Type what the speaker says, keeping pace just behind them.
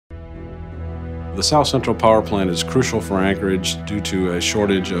The Southcentral Power Plant is crucial for Anchorage due to a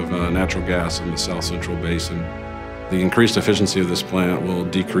shortage of natural gas in the South Central Basin. The increased efficiency of this plant will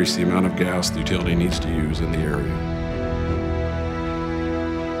decrease the amount of gas the utility needs to use in the area.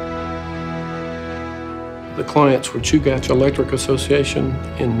 The clients were Chugach Electric Association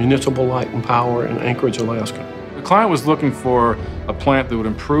and Municipal Light Power in Anchorage, Alaska. The client was looking for a plant that would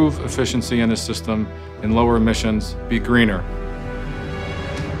improve efficiency in the system and lower emissions, be greener.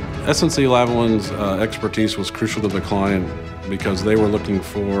 SNC-Lavalin's expertise was crucial to the client because they were looking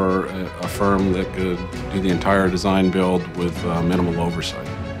for a firm that could do the entire design build with minimal oversight.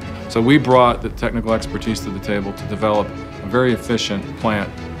 So we brought the technical expertise to the table to develop a very efficient plant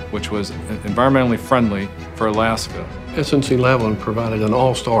which was environmentally friendly for Alaska. SNC-Lavalin provided an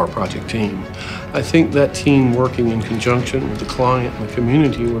all-star project team. I think that team working in conjunction with the client and the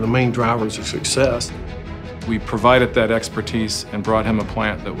community were the main drivers of success. We provided that expertise and brought him a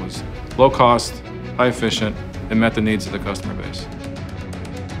plant that was low cost, high efficient, and met the needs of the customer base.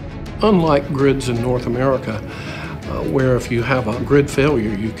 Unlike grids in North America, where if you have a grid failure,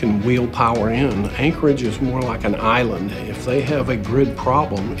 you can wheel power in, Anchorage is more like an island. If they have a grid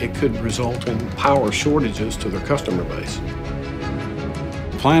problem, it could result in power shortages to their customer base.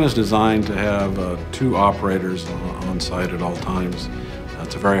 The plant is designed to have 2 operators on site at all times.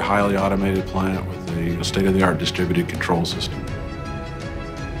 It's a very highly automated plant with a state-of-the-art distributed control system.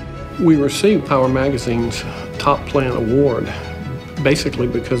 We received Power Magazine's Top Plant Award basically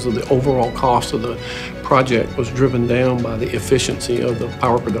because of the overall cost of the project was driven down by the efficiency of the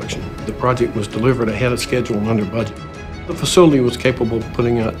power production. The project was delivered ahead of schedule and under budget. The facility was capable of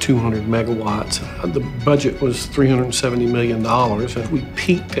putting out 200 megawatts. The budget was $370 million, and we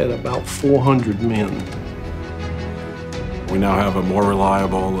peaked at about 400 men. We now have a more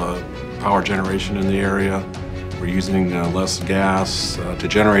reliable power generation in the area. We're using less gas to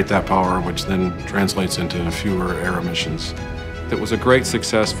generate that power, which then translates into fewer air emissions. It was a great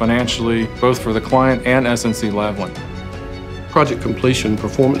success financially, both for the client and SNC-Lavalin. Project completion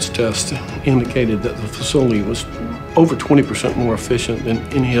performance test indicated that the facility was over 20% more efficient than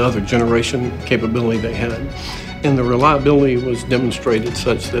any other generation capability they had. And the reliability was demonstrated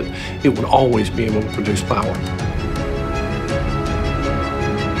such that it would always be able to produce power.